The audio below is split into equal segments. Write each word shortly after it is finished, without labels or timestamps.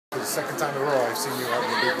second time in a row I've seen you out in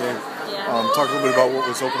a big game. Yeah. Talk a little bit about what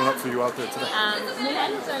was opening up for you out there today. We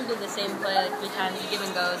had sort of did the same play like 3 times. You give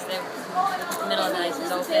and goes. The middle of the ice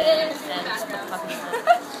was open, and just put the puck in the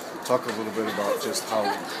net. Talk a little bit about just how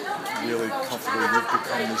really comfortable you've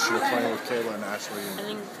become this year playing with Kayla and Ashley. I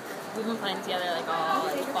think we've been playing together like all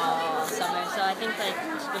fall, summer. So I think like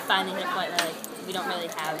we finally hit a point where like we don't really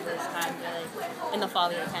have those times where like in the fall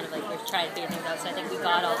we kind of like we're trying to figure things out. So I think we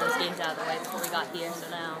got all those games out of the way before we got here. So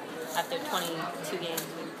now after 22 games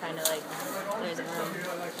we kind of like there's a room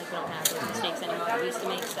like we don't have those mistakes anymore that we used to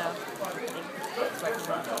make. So I think it's working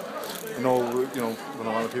well. I know, when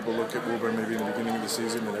a lot of people look at Woburn maybe in the beginning of the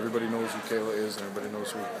season and everybody knows who Kayla is and everybody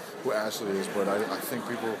knows who Ashley is, but I think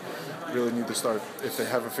people really need to start, if they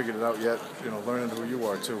haven't figured it out yet, learning who you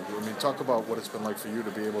are too. I mean, talk about what it's been like for you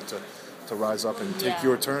to be able to rise up and take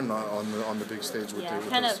your turn on the big stage with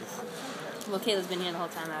Well, Kayla's been here the whole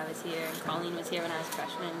time I was here, and Colleen was here when I was a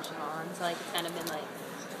freshman, and Siobhan, so like it's kind of been like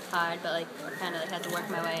hard, but like I kind of like had to work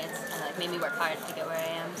my way. It's kind of like made me work hard to get where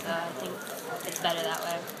I am, so I think it's better that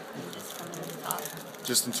way than just coming to the top.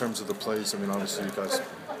 Just in terms of the plays, I mean, obviously you guys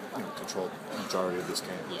controlled the majority of this game.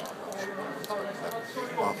 Yeah.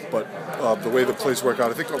 But the way the plays work out,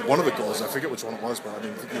 I think one of the goals, I forget which one it was, but I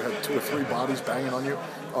mean, you had 2 or 3 bodies banging on you.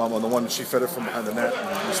 On the one, she fed it from behind the net, and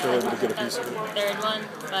you were still able to get a piece of it. Third one,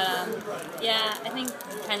 but yeah, I think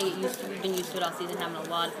kind of get used to. We've been used to it all season, having a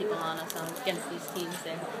lot of people on us against these teams.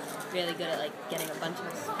 They're really good at like getting a bunch of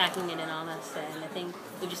us packing it in on us, and I think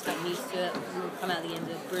we've just gotten used to it. We come out of the games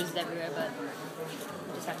with bruises everywhere, but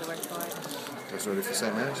we just have to work for it. You guys ready for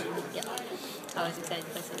St. Mary's? Yeah. I was excited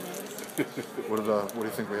to play St. Mary's. What do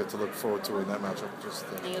you think we have to look forward to in that matchup?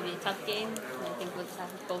 I think it'll be a tough game. And I think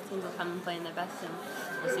both teams will come and play in their best, and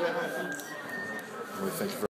we'll see what happens. Well, thank you very